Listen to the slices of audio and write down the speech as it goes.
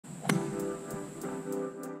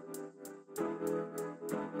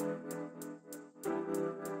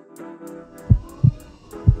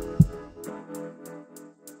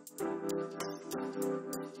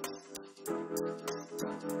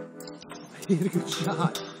He hit a good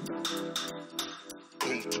shot.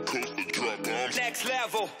 Next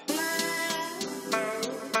level.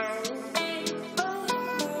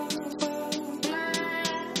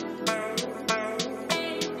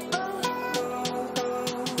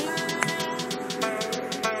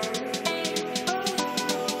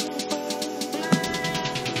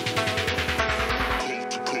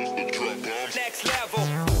 Next level.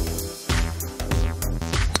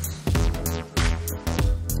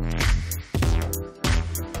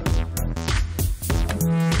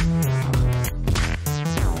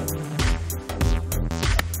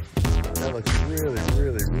 That looks really,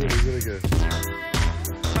 really, really, really good.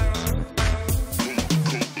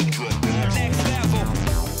 Next level.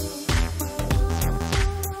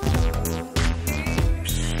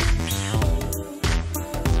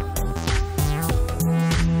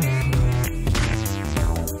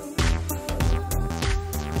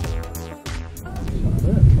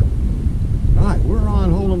 Alright, we're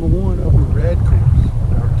on hole number 1 of the red course,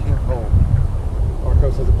 our 10th hole. Our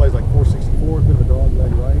course says it plays like 464, a bit of a dog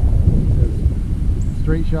leg right. It says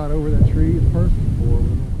straight shot over that tree is perfect for what we're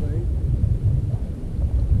going to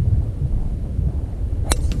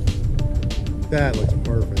play. That looks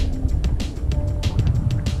perfect.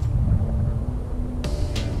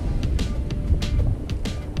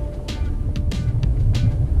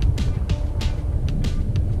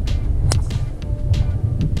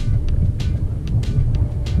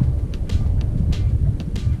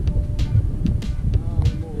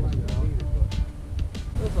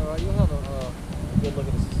 That's alright, you'll have a good look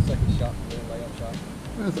at the second shot from the layup shot.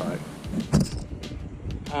 That's alright.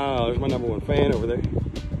 Oh, there's my number 1 fan over there.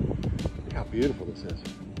 Look how beautiful this is.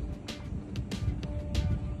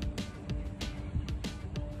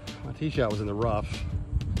 My tee shot was in the rough.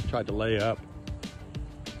 Tried to lay up.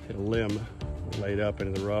 Hit a limb. Laid up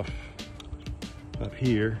into the rough. Up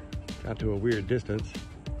here. Got to a weird distance.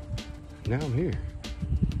 Now I'm here.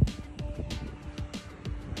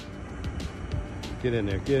 Get in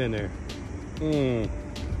there, get in there.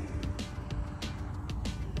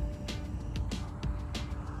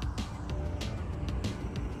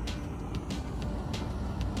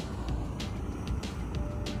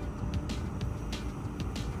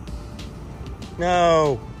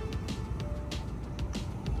 No.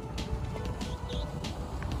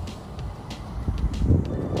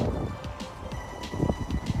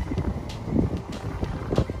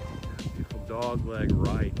 Beautiful dog leg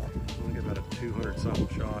right. Only about a 200 something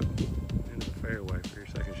shot into the fairway for your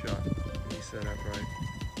second shot. He set up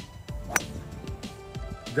right.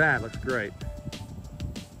 That looks great.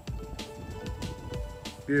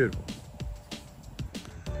 Beautiful.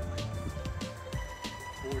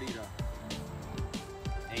 40 to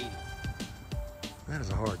 80. That is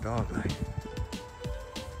a hard dog leg.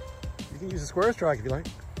 You can use a square strike if you like.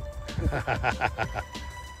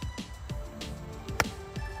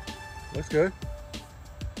 Looks good.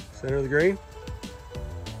 Center of the green.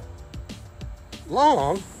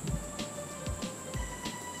 Long.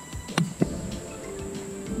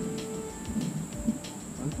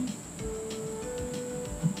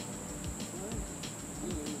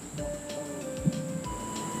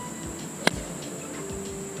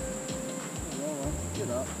 Get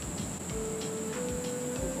up.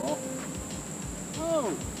 Good ball.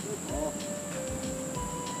 Oh, good ball.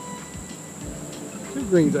 2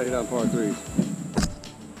 greens 8 on par 3s.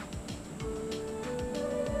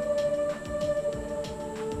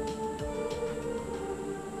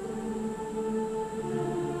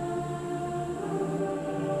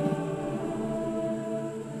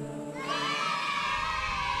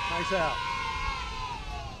 Nice out.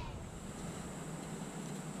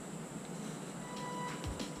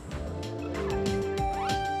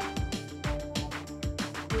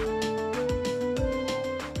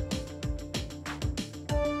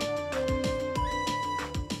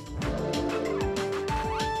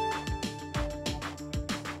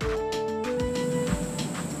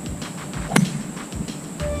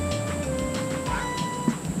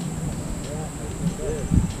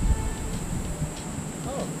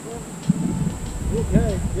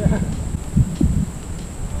 Okay, yeah.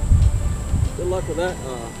 Good luck with that,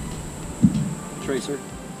 tracer.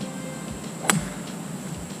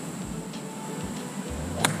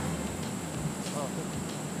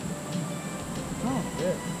 Oh,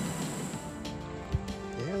 good.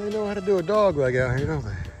 Yeah, they know how to do a dog leg out here, don't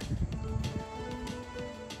they?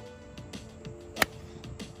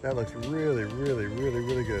 That looks really, really, really,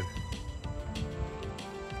 really good.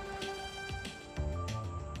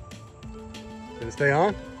 Did it stay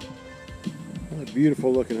on? What a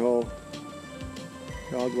beautiful looking hole.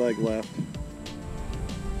 Dog leg left.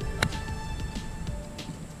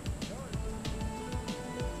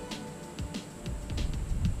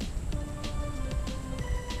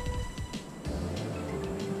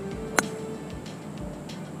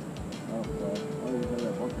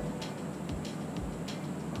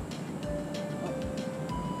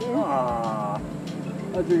 Ah, I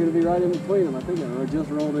thought you were going to be right in between them. I think I just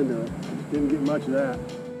rolled into it. Didn't get much of that.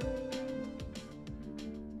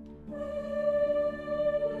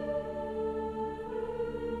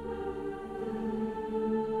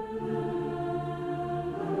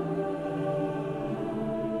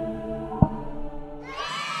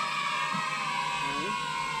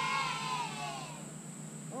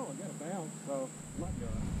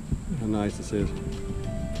 How nice this is.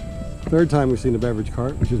 Third time we've seen the beverage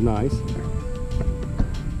cart, which is nice.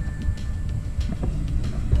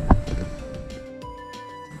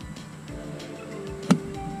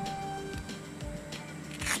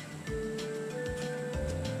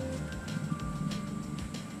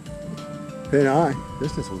 Pin eye.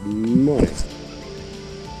 This is money.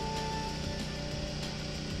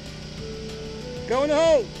 Going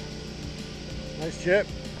home. Nice chip.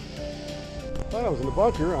 Thought I was in the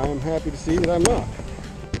bunker. I am happy to see that I'm not.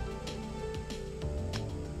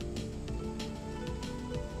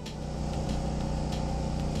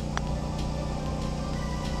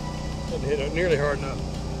 Didn't hit it nearly hard enough.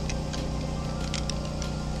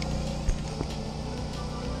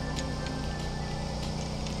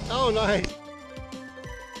 Oh, nice.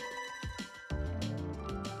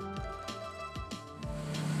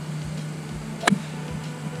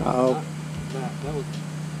 Uh-oh. That was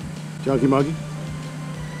Junkie Monkey?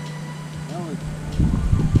 That was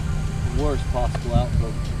the worst possible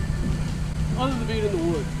outcome. Other than being in the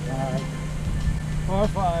woods. Alright. Par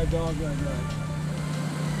 5, dog leg right.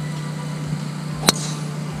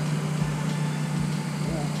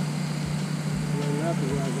 Yeah. You're after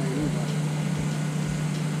where I was going anybody.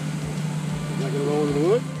 Is that going to roll into the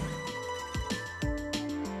woods?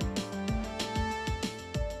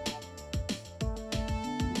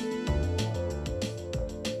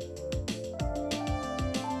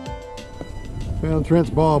 Found Trent's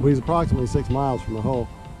ball, but he's approximately 6 miles from the hole.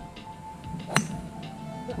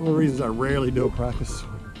 One of the reasons I rarely do a practice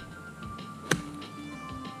swing.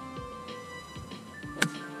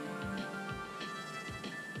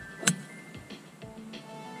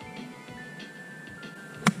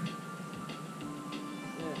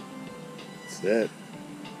 That's it.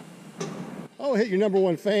 Oh, hit your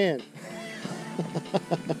 #1 fan.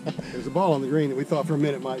 There's a ball on the green that we thought for a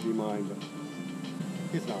minute might be mine, but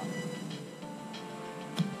it's not.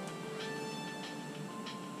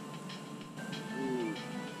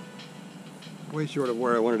 Way short of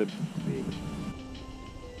where I wanted to be.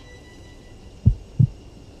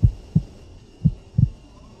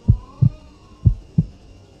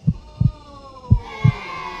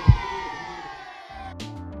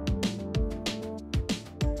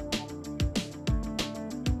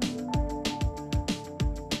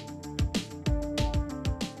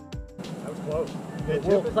 That was close.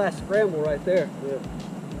 World-class scramble right there.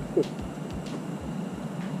 Yeah.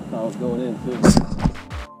 I was going in too.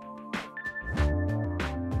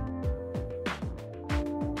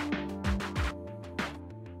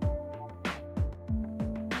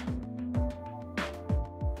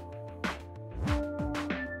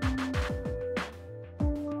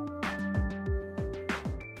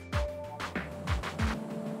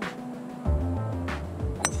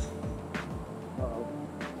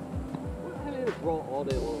 Roll all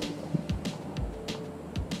day long.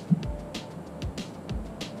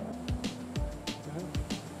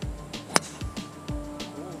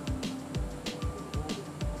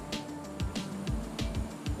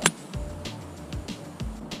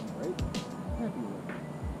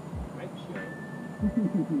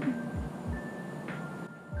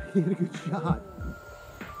 He had a good shot.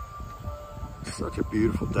 Such a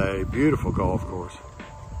beautiful day, beautiful golf course.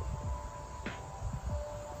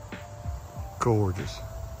 Gorgeous.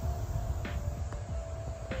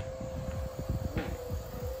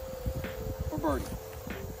 For birdie.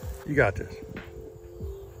 You got this.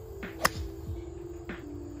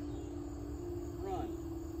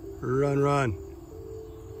 Run, run.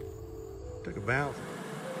 Took a bounce.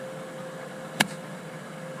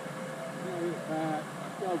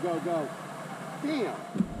 Go, go, go. Damn.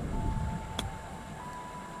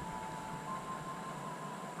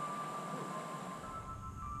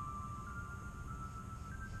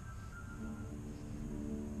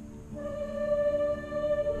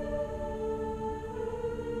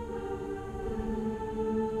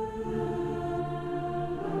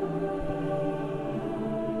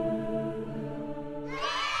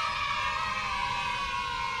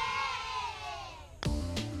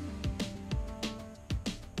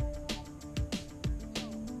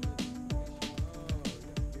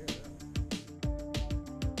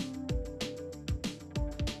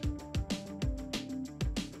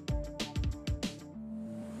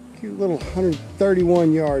 Cute little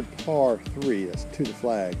 131 yard par 3. That's to the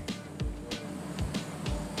flag.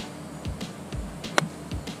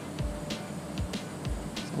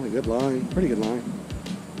 It's only a good line. Pretty good line.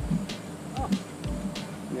 Oh.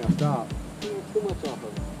 Now stop. Too much off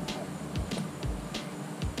of it.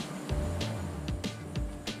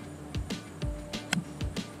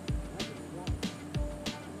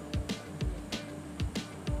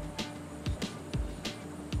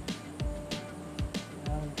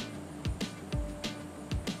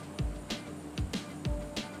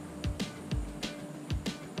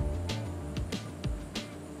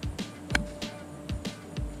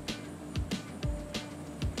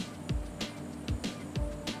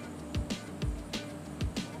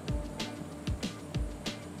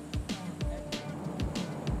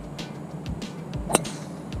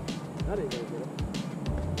 I didn't get it.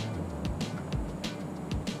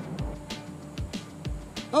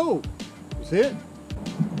 Oh! You see it?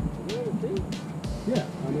 Yeah,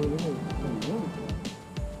 I know that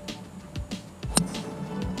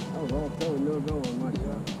was all telling no go on my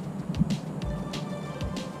shot.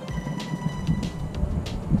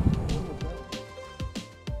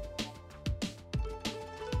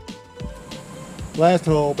 Last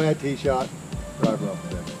hole, bad tee shot. Driver off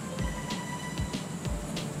the deck.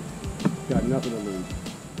 Got nothing to lose.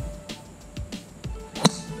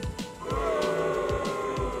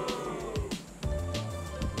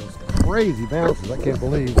 Those crazy bounces. I can't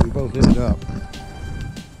believe we both ended up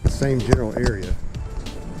the same general area.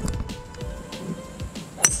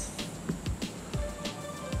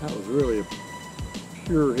 That was really a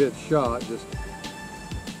pure hit shot, just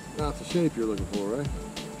not the shape you're looking for, right?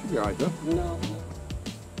 Should be alright though. No.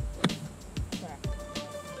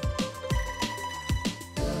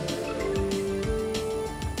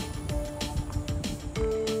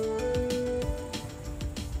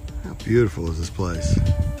 How beautiful is this place?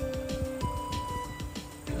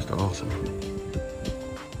 Just awesome.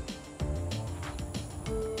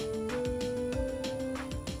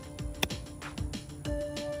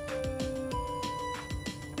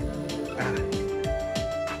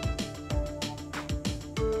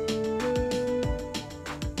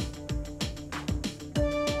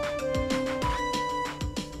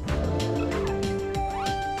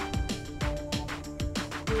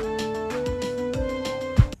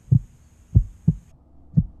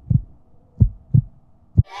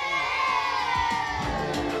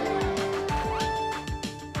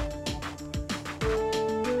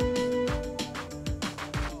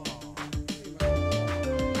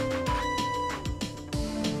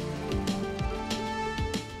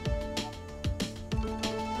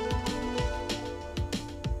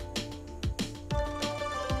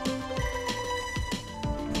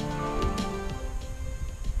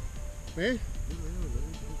 Man,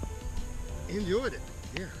 enjoyed it.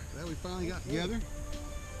 Yeah, glad we finally got together.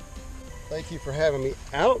 Thank you for having me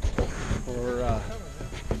out, for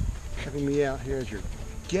having me out here as your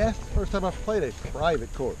guest. First time I've played a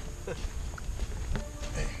private course.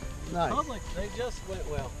 Nice. Public, they just went,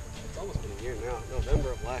 well, it's almost been a year now.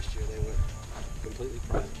 November of last year, they went completely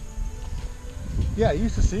private. Yeah, I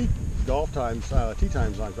used to see golf times, tee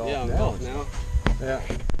times on golf. Yeah, on now. golf now. Yeah.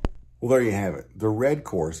 Well, there you have it. The Red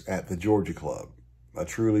Course at the Georgia Club. A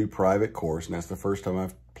truly private course, and that's the first time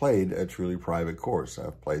I've played a truly private course.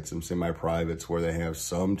 I've played some semi-privates where they have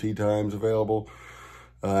some tee times available.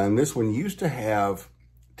 And this one used to have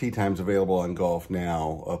tee times available on Golf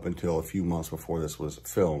Now up until a few months before this was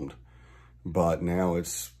filmed. But now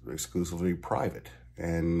it's exclusively private,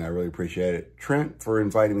 and I really appreciate it. Trent for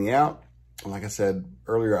inviting me out. Like I said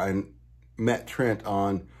earlier, I met Trent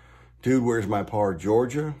on Dude, Where's My Par,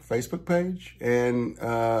 Georgia Facebook page. And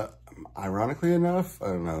ironically enough, I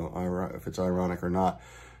don't know if it's ironic or not,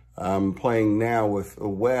 I'm playing now with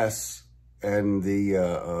Wes and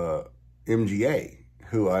the MGA,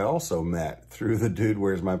 who I also met through the Dude,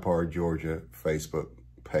 Where's My Par, Georgia Facebook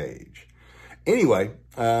page. Anyway,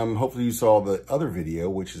 hopefully you saw the other video,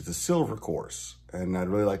 which is the silver course. And I'd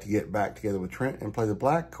really like to get back together with Trent and play the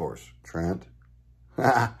black course. Trent.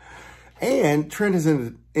 And Trent is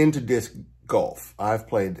into disc golf. I've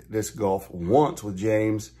played disc golf once with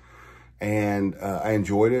James, and I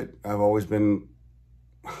enjoyed it. I've always been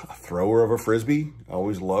a thrower of a Frisbee. I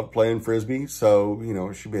always loved playing Frisbee. So, you know,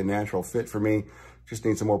 it should be a natural fit for me. Just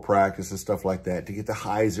need some more practice and stuff like that to get the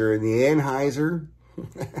hyzer and the anhyzer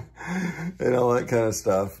and all that kind of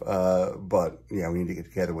stuff. But, yeah, we need to get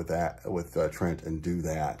together with that, with Trent, and do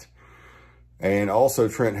that. And also,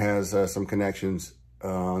 Trent has some connections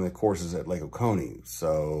on the courses at Lake Oconee.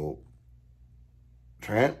 So,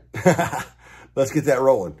 Trent, let's get that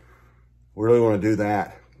rolling. We really want to do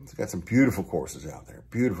that. It's got some beautiful courses out there,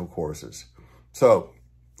 beautiful courses. So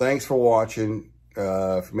thanks for watching.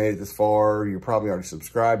 If you made it this far, you're probably already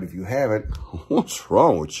subscribed. If you haven't, what's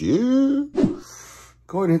wrong with you?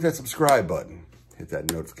 Go ahead and hit that subscribe button. Hit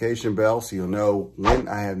that notification bell so you'll know when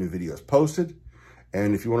I have new videos posted.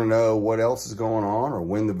 And if you want to know what else is going on or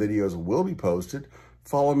when the videos will be posted,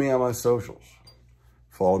 follow me on my socials.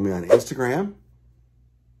 Follow me on Instagram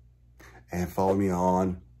and follow me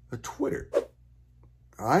on the Twitter.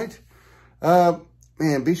 All right?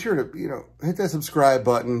 Man, be sure to, hit that subscribe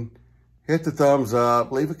button. Hit the thumbs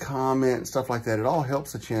up, leave a comment, and stuff like that. It all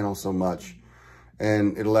helps the channel so much.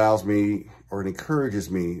 And it allows me, or it encourages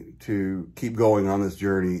me to keep going on this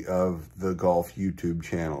journey of the golf YouTube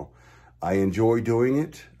channel. I enjoy doing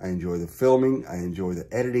it. I enjoy the filming. I enjoy the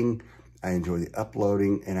editing. I enjoy the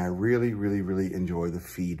uploading. And I really, really, really enjoy the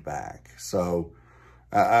feedback. So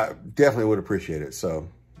I definitely would appreciate it. So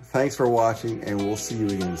thanks for watching, and we'll see you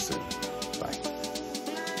again soon.